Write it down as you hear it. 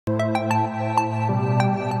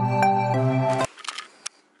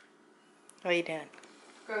What are you doing?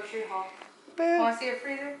 Grocery haul. Boo. Want to see a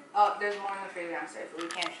freezer? Oh, there's more in the freezer downstairs, but we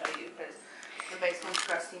can't show you because the basement's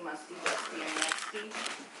crusty, musty, dusty, and nasty.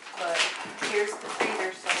 But here's the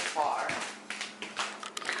freezer so far.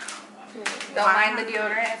 Don't mind the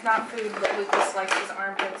deodorant. It's not food, but Lucas likes his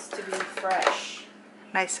armpits to be fresh.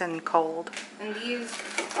 Nice and cold. And these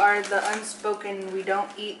are the unspoken, we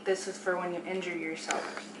don't eat. This is for when you injure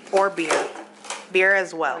yourself. Or beer. Beer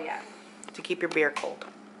as well. Oh, yeah. To keep your beer cold.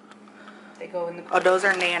 They go in the Oh, those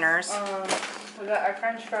are nanners. We got our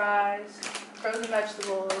french fries, frozen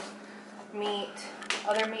vegetables, meat,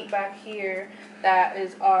 other meat back here. That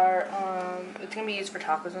is our, it's going to be used for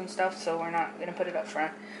tacos and stuff, so we're not going to put it up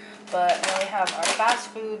front. But then we have our fast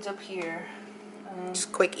foods up here.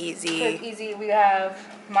 Just quick, easy. Quick, easy. We have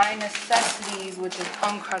my necessities, which is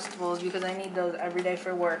Uncrustables, because I need those every day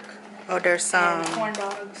for work. Oh, there's some. And corn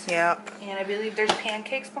dogs. Yep. And I believe there's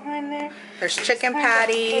pancakes behind there. There's chicken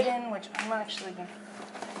patty. Hidden, which I'm actually going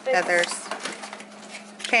to. Yeah, there's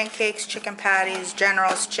pancakes, chicken patties,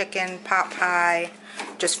 General's chicken, pot pie.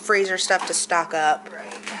 Just freezer stuff to stock up.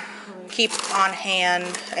 Right. Keep on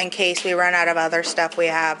hand in case we run out of other stuff. We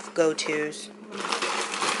have go-tos.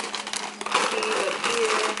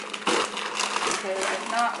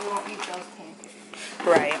 If not, we won't eat those pancakes.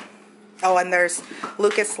 Right. Oh, and there's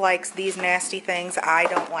Lucas likes these nasty things. I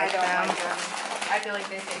don't like them. I feel like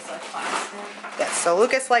they taste like plastic. Yes, so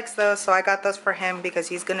Lucas likes those, so I got those for him because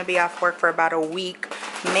he's going to be off work for about a week,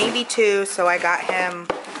 maybe 2, so I got him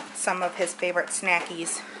some of his favorite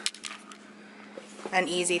snackies and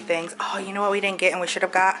easy things. Oh, you know what we didn't get and we should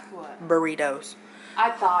have got? What? Burritos.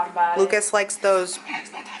 I thought about it. Lucas likes those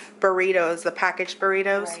burritos, the packaged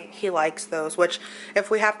burritos. Right. He likes those, which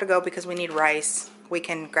if we have to go because we need rice, we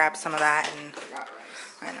can grab some of that. And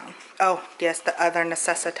I know. Oh, yes, the other Every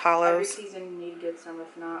necessitalos. season you need to get some.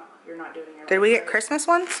 If not, you're not doing it. Did we get Christmas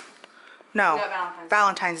ones? No. We got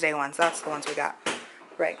Valentine's Day ones. That's the ones we got.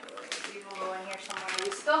 Right. We will go in here somewhere.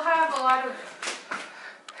 We still have a lot of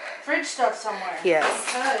fridge stuff somewhere. Yes.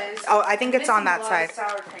 Because Oh, I think it's on that missing a lot of side.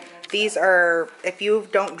 sour cream and These stuff. are, if you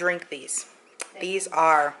don't drink these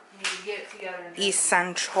are You need to get it together and drink them.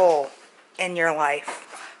 essential in your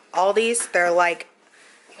life. All these, they're like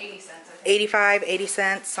 80 cents. I think. 85, 80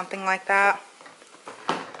 cents, something like that.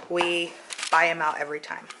 We buy them out every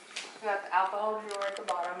time. We got the alcohol drawer at the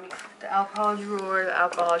bottom. The alcohol drawer, the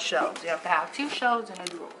alcohol shelves. You have to have 2 shelves and a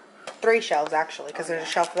drawer. 3 shelves actually, because there's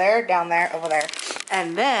a shelf there, down there, over there.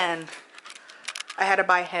 And then I had to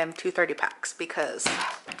buy him 2 30 packs because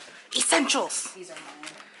essentials. These are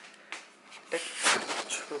mine. They're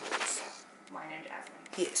truths. Mine and Jasmine.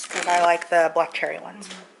 Yes, because I like the black cherry ones.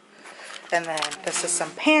 And then this is some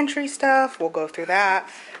pantry stuff. We'll go through that.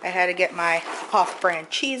 I had to get my off-brand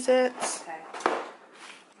Cheez-Its. Okay.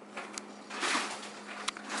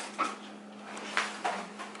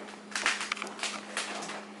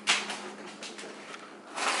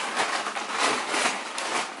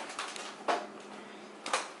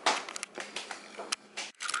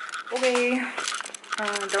 Okay.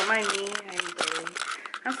 Don't mind me.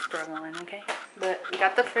 I'm struggling, okay? But we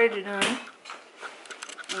got the fridge done.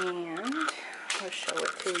 And I'll show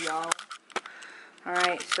it to y'all.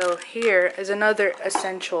 Alright, so here is another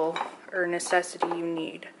essential or necessity you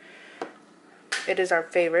need. It is our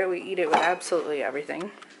favorite. We eat it with absolutely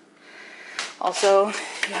everything. Also,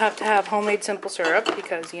 you have to have homemade simple syrup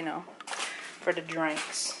because, you know, for the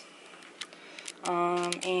drinks.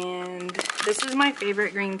 And this is my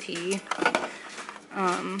favorite green tea.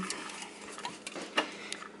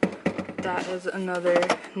 That is another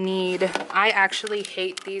need. I actually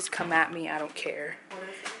hate these. Come at me. I don't care.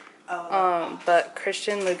 But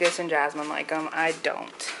Christian, Lucas, and Jasmine like them. I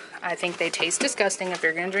don't. I think they taste disgusting. If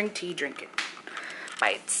you're gonna drink tea, drink it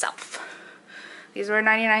by itself. These were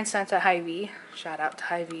 99 cents at Hy-Vee. Shout out to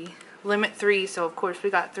Hy-Vee. Limit 3, so of course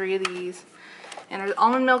we got 3 of these. And there's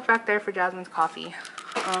almond milk back there for Jasmine's coffee.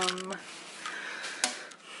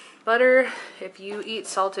 Butter. If you eat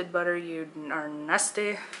salted butter, you are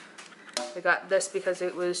nasty. We got this because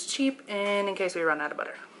it was cheap and in case we run out of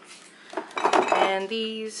butter. And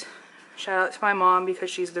these, shout out to my mom because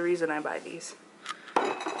she's the reason I buy these.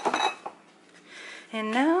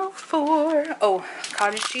 And now for, oh,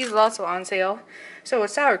 cottage cheese is also on sale. So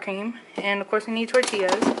is sour cream. And of course we need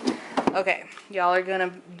tortillas. Okay, y'all are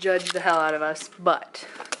gonna judge the hell out of us, but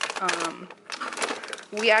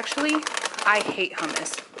I hate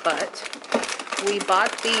hummus, but we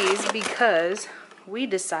bought these because we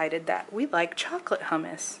decided that we like chocolate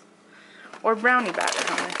hummus or brownie batter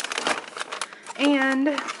hummus.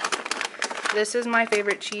 And this is my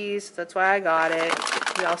favorite cheese, that's why I got it.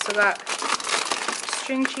 We also got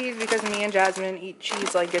string cheese because me and Jasmine eat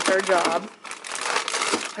cheese like it's our job.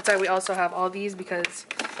 That's why we also have all these, because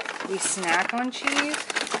we snack on cheese.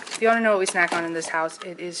 If you want to know what we snack on in this house,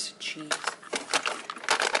 it is cheese.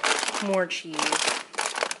 More cheese.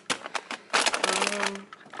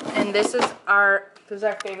 And this is our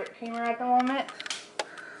favorite creamer at the moment.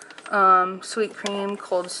 Sweet cream,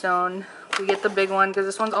 Cold Stone. We get the big one because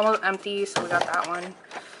this one's almost empty, so we got that one.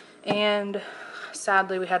 And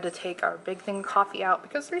sadly, we had to take our big thing coffee out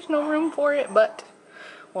because there's no room for it, but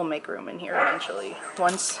we'll make room in here eventually.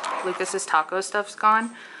 Once Lucas's taco stuff's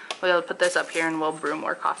gone, we'll put this up here and we'll brew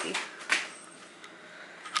more coffee.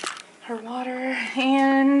 Our water,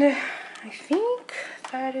 and I think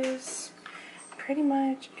that is pretty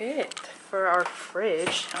much it for our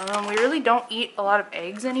fridge. We really don't eat a lot of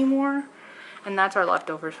eggs anymore, and that's our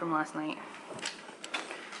leftovers from last night.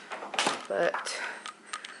 But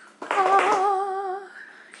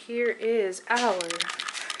here is our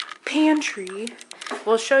pantry.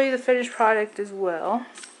 We'll show you the finished product as well.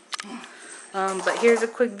 But here's a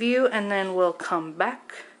quick view, and then we'll come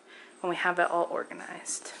back when we have it all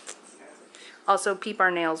organized. Also, peep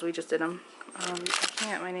our nails. We just did them. I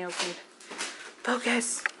can't. My nails need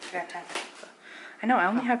focus. I know. I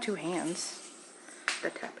only have 2 hands. The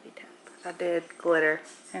tappity tap. I did glitter,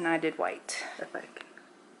 and I did white. If I can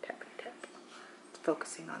tappity tap. It's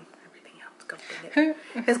focusing on everything else. Go dang it.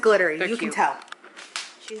 It's glittery. They're You cute. can tell.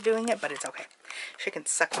 She's doing it, but it's okay. She can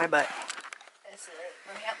suck my butt. Let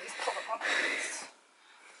me at least pull up on this.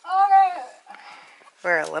 Okay.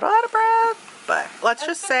 We're a little out of breath, but let's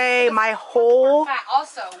just say my whole...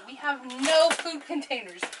 Also, we have no food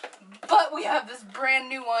containers, but we have this brand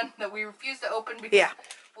new one that we refuse to open because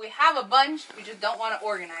we have a bunch, we just don't want to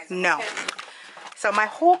organize them. No. So my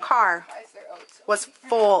whole car Why is there oats? was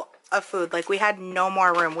full of food. Like, we had no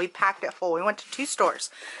more room. We packed it full. We went to 2 stores.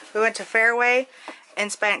 We went to Fairway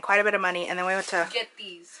and spent quite a bit of money, and then we went to... Get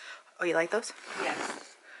these. Oh, you like those?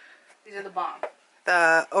 Yes. These are the bomb.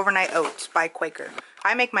 The overnight oats by Quaker.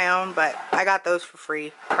 I make my own, but I got those for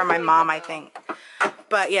free from my mom, I think.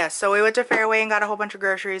 But yeah, so we went to Fairway and got a whole bunch of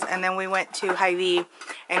groceries, and then we went to Hy-Vee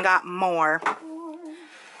and got more.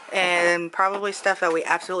 And probably stuff that we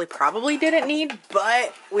absolutely probably didn't need,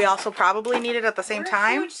 but we also probably needed at the same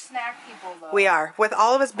time. We're huge snack people, though. We are. With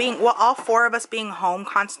all of us being, well, all 4 of us being home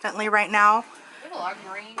constantly right now, We have a lot of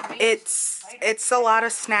green beans. it's a lot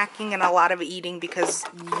of snacking and a lot of eating because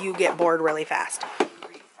you get bored really fast.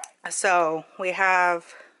 So we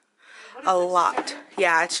have a lot.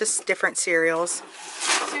 Yeah, it's just different cereals.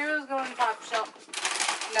 Cereals go on the top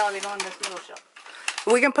shelf. No, they go on this middle shelf.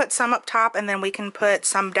 We can put some up top, and then we can put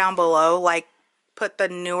some down below, like put the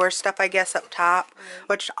newer stuff, I guess, up top.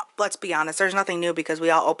 Which, let's be honest, there's nothing new because we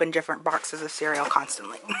all open different boxes of cereal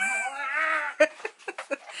constantly.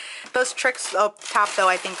 Those tricks up top, though,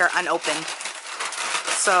 I think are unopened.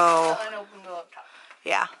 So, Unopened go up top.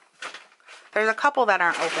 yeah. There's a couple that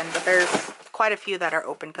aren't open, but there's quite a few that are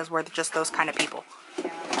open because we're just those kind of people.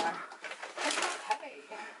 Yeah. Okay.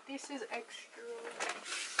 This is extra.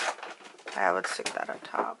 I would stick that up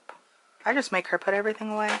top. I just make her put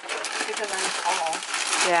everything away. Because I'm tall.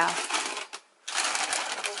 Yeah.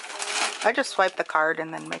 I just swipe the card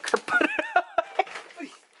and then make her put it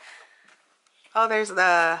away. Oh, there's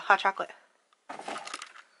the hot chocolate. Is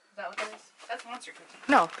that what that is? That's Monster Cookie.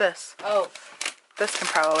 No, this. Oh. This can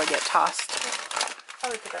probably get tossed.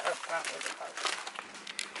 Probably put that up front with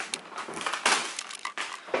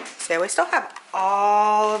the card. See, we still have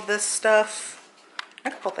all of this stuff.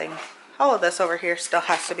 A couple things. All of this over here still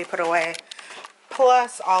has to be put away.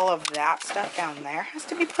 Plus all of that stuff down there has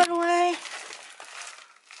to be put away.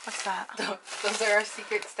 What's that? Those are our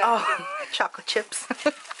secret stuff. Oh, chocolate chips.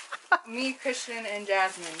 Me, Christian, and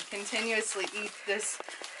Jasmine continuously eat this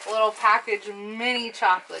little package of mini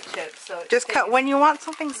chocolate chips. So it Just cut when you want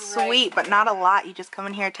something Right. sweet, but not a lot. You just come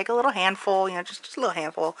in here, take a little handful, you know, just a little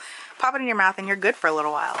handful, pop it in your mouth, and you're good for a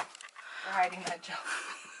little while. We're hiding that joke.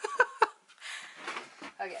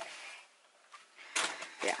 Okay.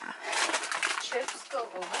 Yeah. Chips go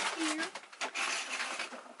over here.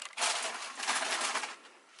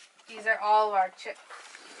 These are all of our chips.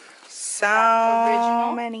 So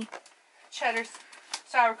Original. many. Cheddar,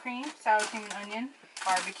 sour cream and onion,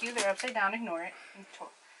 barbecue. They're upside down. Ignore it. And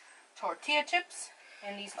tortilla chips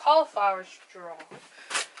and these cauliflower straw.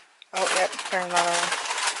 Oh, yep. There's another one.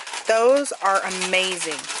 Those are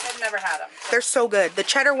amazing. I've never had them. They're so good. The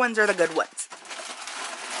cheddar ones are the good ones.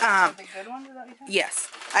 Are they good ones? Is that what you said? Yes.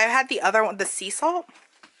 I had the other one, the sea salt.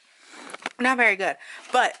 Not very good.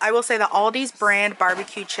 But I will say the Aldi's brand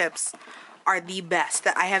barbecue chips are the best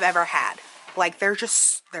that I have ever had. Like, they're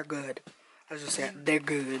good. I was just saying, they're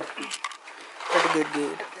good. They're the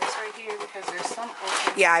good. Put this right here because there's some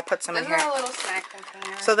open. Yeah, I put some in This here. is a little snack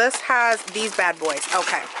container. So this has these bad boys.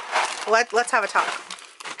 Okay. Let's have a talk.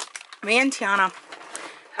 Me and Tiana.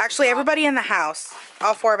 Actually, everybody in the house,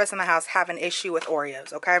 all 4 of us in the house have an issue with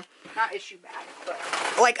Oreos, okay? Not issue bad, but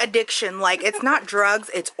like addiction. Like, it's not drugs,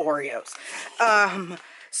 it's Oreos.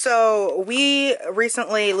 So we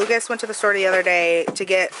recently, Lucas went to the store the other day to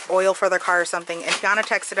get oil for their car or something, and Tiana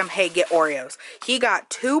texted him, hey, get Oreos. He got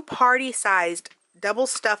 2 party-sized double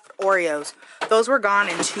stuffed Oreos. Those were gone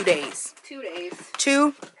in 2 days. 2 days.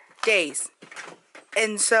 2 days.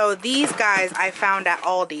 And so these guys I found at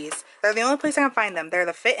Aldi's. They're the only place I can find them. They're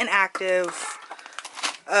the Fit and Active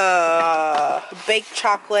baked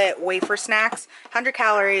chocolate wafer snacks. 100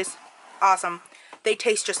 calories. Awesome. They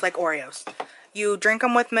taste just like Oreos. You drink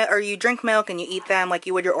them with milk, or you drink milk and you eat them like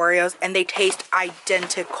you would your Oreos, and they taste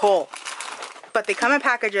identical. But they come in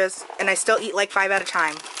packages, and I still eat like 5 at a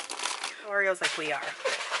time. Oreos like we are.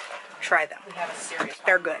 Try them. We have a serious problem.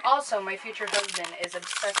 They're good. Also, my future husband is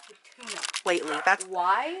obsessed with tuna. Lately. That's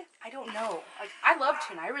why? I don't know. Like, I love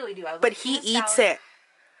tuna. I really do. I love But he tuna eats salad.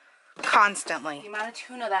 it constantly. The amount of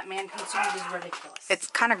tuna that man consumes is ridiculous. It's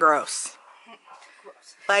kind of gross.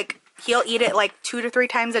 gross. Like, he'll eat it like 2 to 3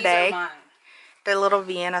 times a These are day. mine. The little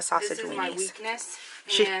Vienna sausage This is weenies. my weakness,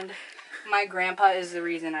 She- and my grandpa is the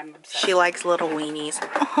reason I'm obsessed. She likes little weenies.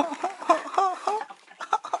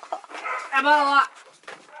 I bought a lot.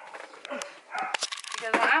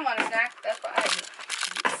 Because when I want a snack, that's what I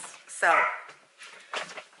do. So,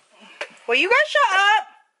 will you guys shut up?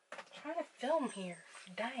 I'm trying to film here.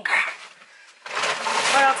 Dang.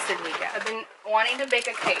 What else did we get? I've been wanting to bake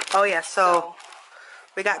a cake. Oh yeah, so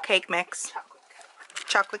we got cake mix, Chocolate cake.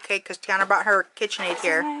 chocolate cake, because Tiana brought her KitchenAid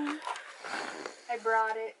here. I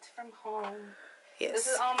brought it from home. This Yes.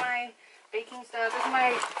 is all my baking stuff. This is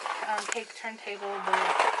my cake turntable,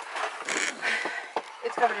 but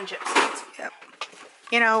it's covered in chips. Yep.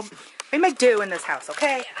 You know, we make do in this house,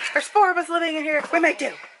 okay? There's 4 of us living in here. We make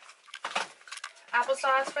do.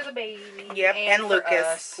 Applesauce for the baby. Yep, and for Lucas.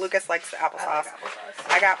 us. Lucas likes the I like applesauce.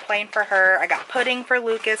 applesauce. I got plain for her. I got pudding for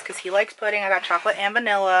Lucas because he likes pudding. I got chocolate and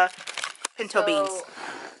vanilla. Pinto beans.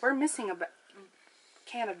 We're missing a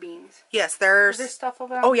can of beans. Yes, Is there there's... stuff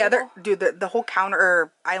over on Oh yeah, the table? dude, the whole counter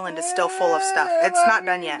or island is still full of stuff. It's not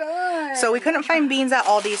done yet. So we couldn't find beans at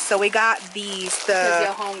Aldi's, so we got these, Because your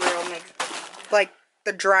the homegirl makes like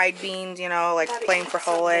the dried beans, you know, like plain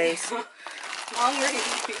frijoles. hungry.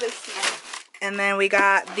 And then we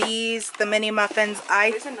got these, the mini muffins.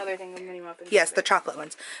 There's another thing of mini muffins. Yes, the chocolate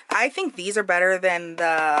ones. I think these are better than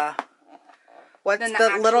the... What's Then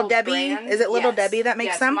the Little actual Debbie? brand? Is it Little Yes. Debbie that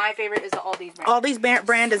makes Yes, them? my favorite is the Aldi's brand. Aldi's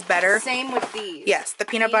brand is better. Same with these. Yes, the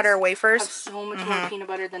peanut These butter have wafers. so much more peanut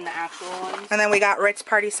butter than the actual ones. And then we got Ritz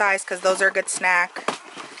Party Size because those are a good snack.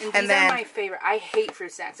 And and these then- are my favorite. I hate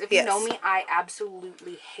fruit snacks. If you know me, I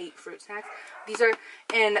absolutely hate fruit snacks. These are,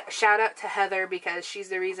 and shout out to Heather because she's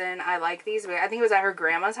the reason I like these. I think it was at her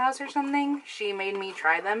grandma's house or something. She made me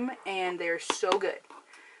try them, and they're so good.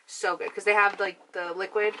 So good. Because they have, like, the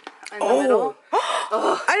liquid in the middle.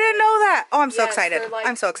 I didn't know that. Oh, I'm so Yes, excited. they're like-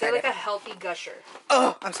 I'm so excited. They're like a healthy gusher.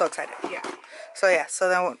 Oh, I'm so excited. Yeah. So yeah, so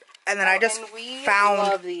then, and then I just And we found...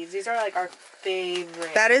 love these. These are, like, our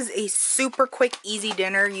favorite. That is a super quick, easy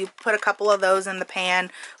dinner. You put a couple of those in the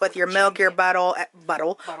pan with your milk, your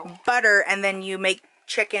butter, and then you make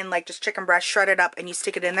chicken, like just chicken breast, shred it up, and you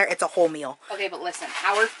stick it in there. It's a whole meal. Okay, but listen,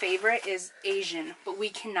 our favorite is Asian, but we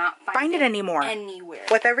cannot Find it anymore. Anywhere.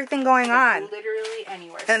 With everything going on. Literally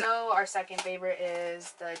anywhere. And- so our second favorite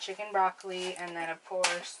is the chicken broccoli, and then of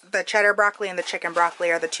course The cheddar broccoli and the chicken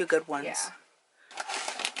broccoli are the 2 good ones. yeah.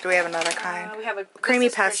 Do we have another kind? We have a Creamy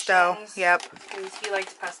this is pesto. Christian's, Yep. 'cause he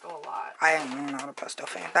likes pesto a lot. I am not a pesto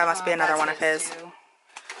fan. That must be another That's one of his. too.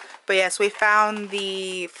 But yes, we found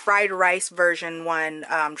the fried rice version one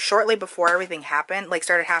shortly before everything happened, like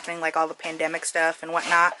started happening, like all the pandemic stuff and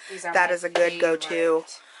whatnot. These are That my is a good go-to.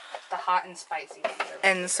 favorite. The hot and spicy ones are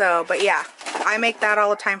And so, but yeah, I make that all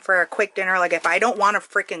the time for a quick dinner. Like if I don't want to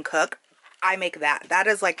freaking cook, I make that. That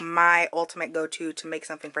is like my ultimate go-to to make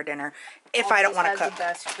something for dinner if I don't want to has cook. the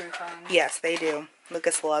best croutons. Yes, they do.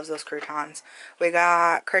 Lucas loves those croutons. We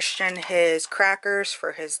got Christian his crackers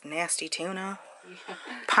for his nasty tuna.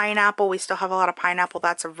 Pineapple. We still have a lot of pineapple.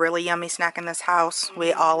 That's a really yummy snack in this house.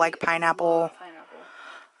 We all like pineapple.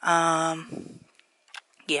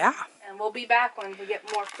 Yeah. And we'll be back when we get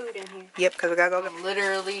more food in here. Yep, because we gotta go get... I'm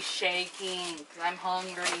literally shaking because I'm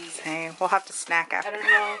hungry. Hey, we'll have to snack I after. don't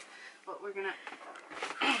know what we're gonna...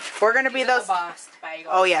 We're gonna be those... The Boss bagels.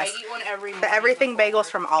 Oh, yes. I eat one every The morning everything before. bagels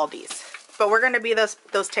from Aldi's. But we're gonna be those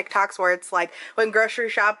TikToks where it's like when grocery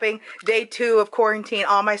shopping, day 2 of quarantine,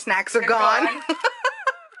 all my snacks are gone.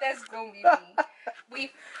 That's gonna be me.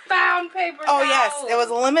 We found paper towels. Oh yes, it was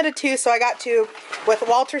a limited 2, so I got 2. With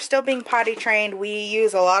Walter still being potty trained, we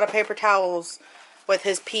use a lot of paper towels with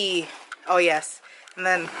his pee. Oh yes, and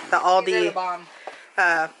then the Aldi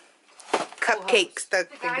cupcakes. The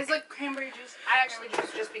guys like cranberry juice. I actually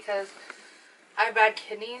juice just because I have bad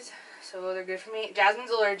kidneys, so they're good for me. Jasmine's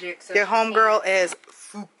allergic, so your homegirl is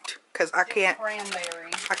fooked because I can't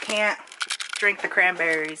drink the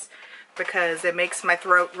cranberries because it makes my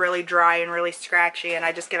throat really dry and really scratchy, and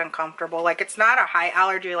I just get uncomfortable. Like, it's not a high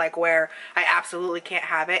allergy like where I absolutely can't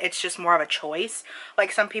have it. It's just more of a choice.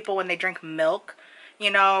 Like some people when they drink milk, you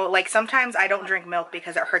know, like sometimes I don't drink milk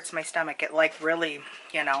because it hurts my stomach. It like really,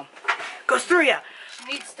 you know, goes through you.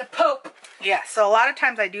 Needs to poop. Yeah, so a lot of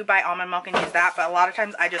times I do buy almond milk and use that, but a lot of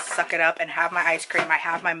times I just suck it up and have my ice cream. I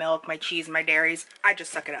have my milk, my cheese, my dairies. I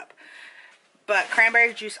just suck it up. But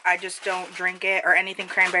cranberry juice, I just don't drink it or anything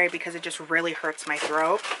cranberry because it just really hurts my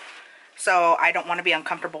throat. So I don't want to be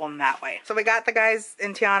uncomfortable in that way. So we got the guys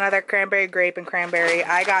in Tiana, their cranberry, grape, and cranberry.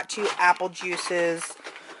 I got 2 apple juices.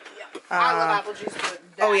 Yeah, I love apple juice. But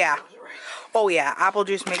Oh yeah. Oh yeah, apple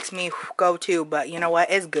juice makes me go too, but you know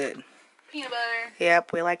what? It's good. Peanut butter.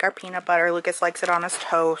 Yep, we like our peanut butter. Lucas likes it on his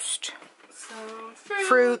toast. Some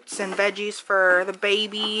Fruits and veggies for the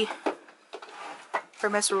baby. For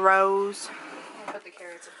Miss Rose. I'll put the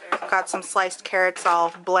carrots up there. Got some sliced carrots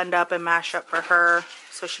I'll blend up and mash up for her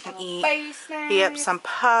so she can eat. Yep, some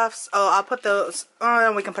puffs. Oh, I'll put those.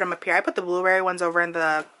 Oh, we can put them up here. I put the blueberry ones over in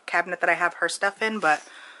the cabinet that I have her stuff in, but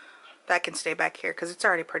that can stay back here because it's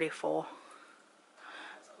already pretty full.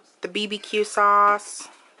 The BBQ sauce.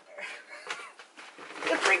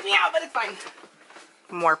 It freaked me out, but it's fine.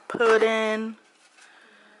 More pudding.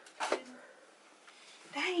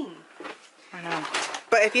 Dang. I know.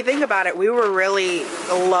 But if you think about it, we were really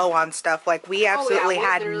low on stuff. Like, we absolutely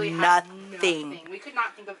had nothing. We could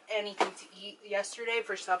not think of anything to eat yesterday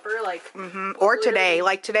for supper. Like, or today.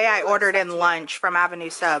 Like, today I ordered in lunch from Avenue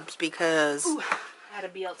Subs because... Ooh, I had a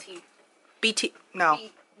BLT. BT... No.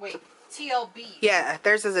 TLB. Yeah,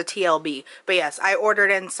 theirs is a TLB. But yes, I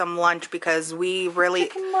ordered in some lunch because we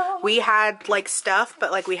really... We had, like, stuff,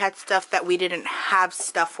 but, like, we had stuff that we didn't have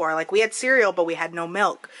stuff for. Like, we had cereal, but we had no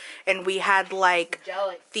milk. And we had, like,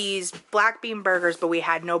 these black bean burgers, but we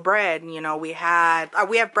had no bread. You know, we had...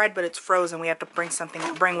 we have bread, but it's frozen. We have to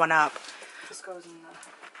bring one up. This goes in the...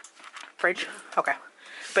 Fridge? Okay.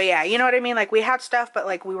 But, yeah, you know what I mean? Like, we had stuff, but,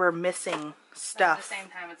 like, we were missing stuff. At the same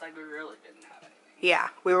time, it's like we really didn't have anything. Yeah,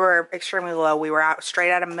 we were extremely low. We were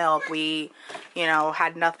straight out of milk. We, you know,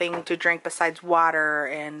 had nothing to drink besides water,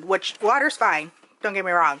 and which water's fine. Don't get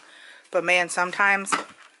me wrong, but man, sometimes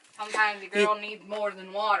the girl needs more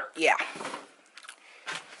than water. Yeah.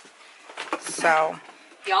 So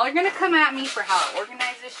y'all are gonna come at me for how I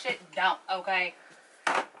organize this shit. Don't, okay?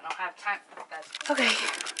 I don't have time. That's okay.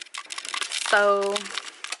 So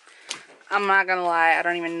I'm not gonna lie, I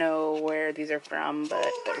don't even know where these are from, but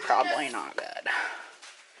they're probably not good.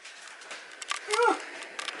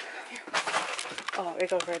 Oh, it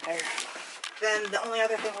goes right there. Then the only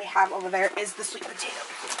other thing we have over there is the sweet potatoes.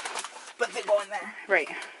 But they go in there. Right.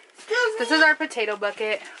 This is our potato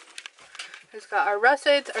bucket. It's got our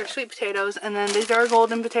russets, our sweet potatoes, and then these are our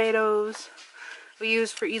golden potatoes. We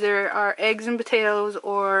use for either our eggs and potatoes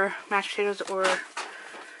or mashed potatoes or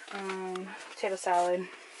potato salad.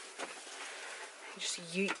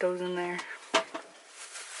 Just yeet those in there.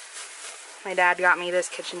 My dad got me this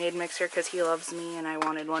KitchenAid mixer because he loves me and I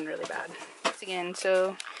wanted one really bad. Once again,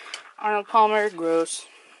 so Arnold Palmer, gross.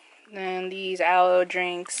 Then these aloe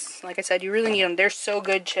drinks, like I said, you really need them. They're so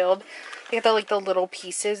good chilled. They have the little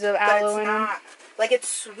pieces of aloe in them. Like, it's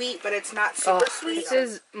sweet, but it's not super sweet. This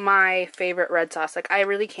is my favorite red sauce. Like, I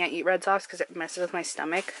really can't eat red sauce because it messes with my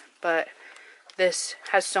stomach, but this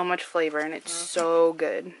has so much flavor and it's so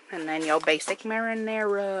good. And then your basic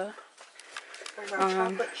marinara. There's our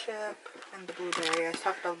chocolate chip and the blueberry. I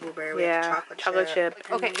talked about the blueberry. We have chocolate chip.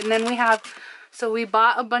 Okay, and then we have, so we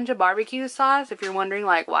bought a bunch of barbecue sauce. If you're wondering,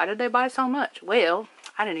 like, why did they buy so much? Well,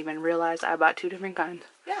 I didn't even realize I bought 2 different kinds.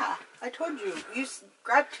 Yeah, I told you. You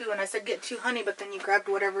grabbed 2 and I said get 2 honey, but then you grabbed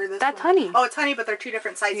whatever this That's one. honey. Oh, it's honey, but they're 2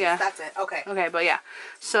 different sizes. Yeah. That's it. Okay. Okay, but yeah.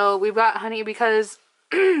 So we've got honey because,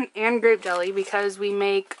 and grape jelly because we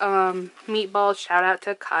make meatballs. Shout out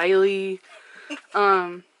to Kylie.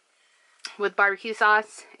 With barbecue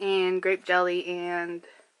sauce and grape jelly and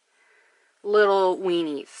little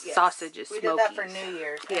weenies, sausages, smokies. We did that for New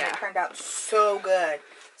Year's, and it turned out so good.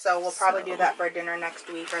 So we'll probably do that for dinner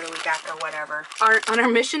next week or the week after, whatever. On our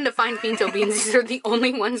mission to find pinto beans, these are the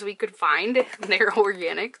only ones we could find. They're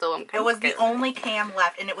organic, so I'm kind of It was the only can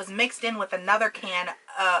left, and it was mixed in with another can,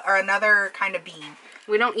 or another kind of bean.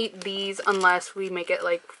 We don't eat these unless we make it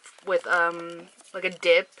like with like a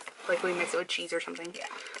dip, like we mix it with cheese or something. Yeah.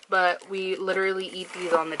 But we literally eat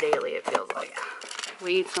these on the daily, it feels like.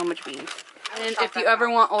 We eat so much beans. And if you ever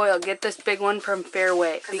want oil, get this big one from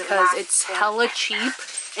Fairway because it's hella cheap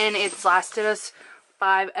and it's lasted us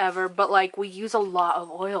forever. But like we use a lot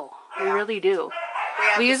of oil. We really do.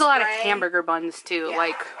 We use a lot of hamburger buns too.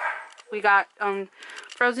 Like we got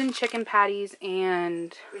frozen chicken patties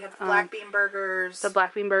and we have black bean burgers. The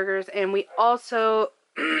black bean burgers, and we also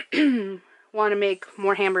want to make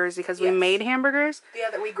more hamburgers because we made hamburgers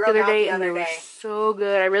we grilled out the other and they were so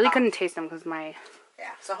good. I really couldn't taste them because my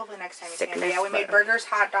so hopefully next time you can. Yeah, we made burgers,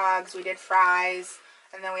 hot dogs, we did fries,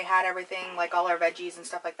 and then we had everything like all our veggies and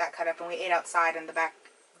stuff like that cut up, and we ate outside in the back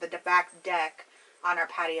deck on our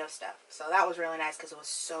patio stuff. So that was really nice because it was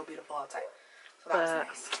so beautiful outside. So that was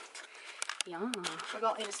nice. Yeah. We're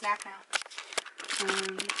gonna eat a snack now.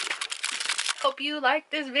 Hope you like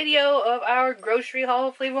this video of our grocery haul.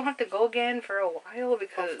 Hopefully we won't have to go again for a while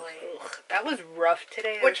because that was rough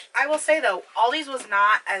today. Which I will say though, Aldi's was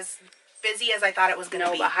not as busy as I thought it was going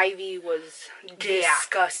to be. No, but Hy-Vee was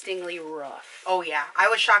disgustingly rough. Oh yeah. I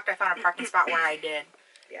was shocked I found a parking spot where I did.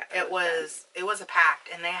 Yeah. It was packed,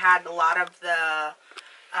 and they had a lot of the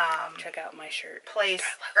check out my shirt.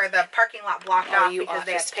 The parking lot blocked off because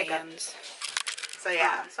they had pickups. So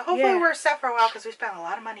yeah. So hopefully we're set for a while because we spent a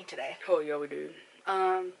lot of money today. Oh yeah, we did.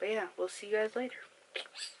 But yeah, we'll see you guys later.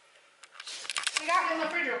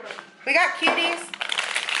 We got Cuties.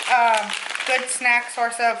 Good snack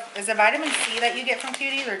source of, is it vitamin C that you get from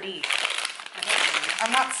Cuties or D?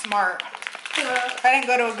 I'm not smart. I didn't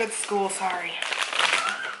go to a good school, sorry.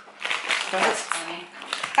 That's funny.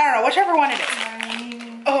 I don't know, whichever one it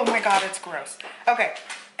is. Oh my god, it's gross. Okay,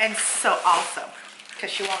 and so also, because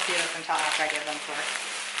she won't see this until after I give them to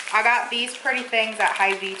her, I got these pretty things at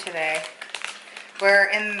Hy-Vee today. We're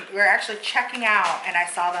actually checking out, and I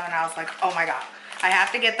saw them and I was like, oh my god. I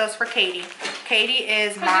have to get those for Katie. Katie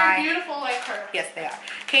is my... They're beautiful like her. Yes, they are.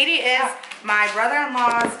 Katie is my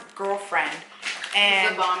brother-in-law's girlfriend.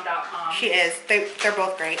 And TheBomb.com. She is. They're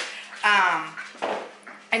both great.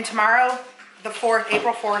 And tomorrow, the 4th,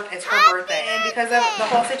 April 4th, is her birthday. And because of the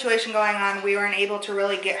whole situation going on, we weren't able to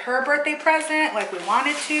really get her a birthday present like we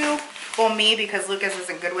wanted to. Well, me, because Lucas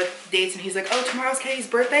isn't good with dates, and he's like, oh, tomorrow's Katie's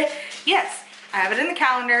birthday? Yes. I have it in the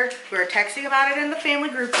calendar. We were texting about it in the family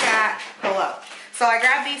group chat. Hello. So I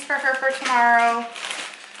grabbed these for her for tomorrow.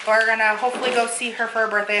 We're gonna hopefully go see her for her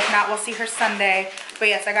birthday. If not, we'll see her Sunday. But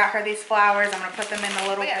yes, I got her these flowers. I'm gonna put them in a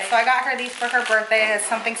little bit. So I got her these for her birthday. It's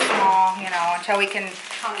something small, you know, until we can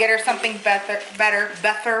get her something better. Get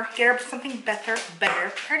her something better. I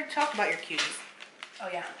already talked about your Cuties. Oh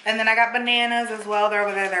yeah. And then I got bananas as well. They're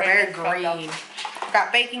over there. They're very green.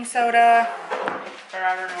 Got baking soda. Or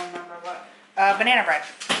I don't remember what. Banana bread.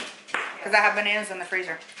 Because I have bananas in the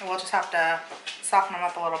freezer. And we'll just have to soften them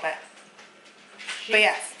up a little bit. But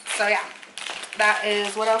yes, so yeah. That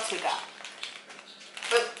is what else we got.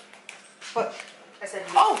 What? I said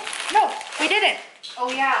oh, no, we didn't.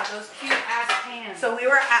 Oh yeah, those cute ass pans. So we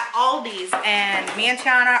were at Aldi's, and me and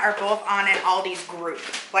Tiana are both on an Aldi's group.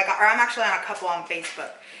 Like, or I'm actually on a couple on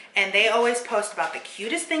Facebook. And they always post about the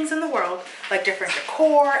cutest things in the world. Like different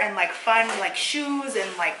decor and like fun like shoes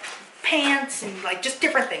and like pants and like just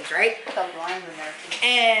different things, right? Put the lines in there too.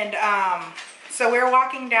 And so we were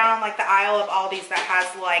walking down like the aisle of Aldi's that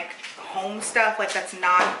has like home stuff, like that's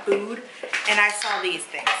non-food, and I saw these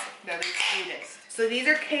things. They're the cutest. So these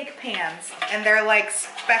are cake pans, and they're like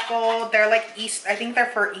speckled. They're like I think they're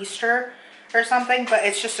for Easter or something, but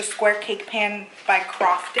it's just a square cake pan by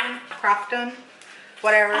Crofton,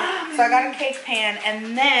 whatever. So I got a cake pan,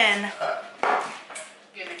 and then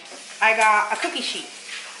I got a cookie sheet.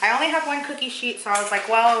 I only have one cookie sheet, so I was like,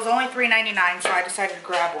 well, it was only $3.99, so I decided to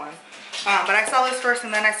grab one. But I saw this first,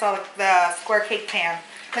 and then I saw the square cake pan,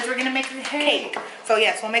 because we're going to make a cake. So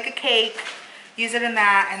yes, we'll make a cake, use it in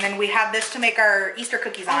that, and then we have this to make our Easter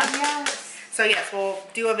cookies on. Oh, yes. So yes, we'll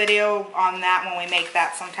do a video on that when we make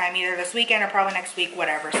that sometime, either this weekend or probably next week,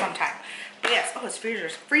 whatever, sometime. But yes, oh, it's freezer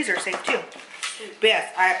safe too. But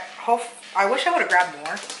yes, I wish I would have grabbed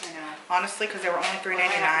more. I know. Honestly, because they were only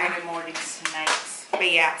 $3.99. More of these snacks. But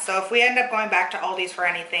yeah, so if we end up going back to Aldi's for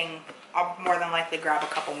anything, I'll more than likely grab a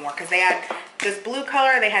couple more. Because they had this blue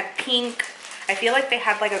color, they had pink. I feel like they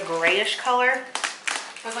had like a grayish color.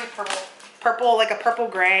 It was like purple. Purple, like a purple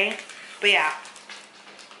gray. But yeah.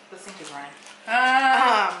 The sink is running.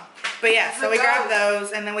 But yeah, so we grabbed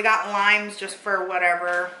those. And then we got limes just for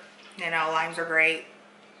whatever. You know, limes are great.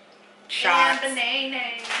 Shots. And banana.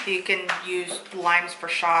 You can use limes for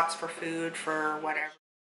shots, for food, for whatever.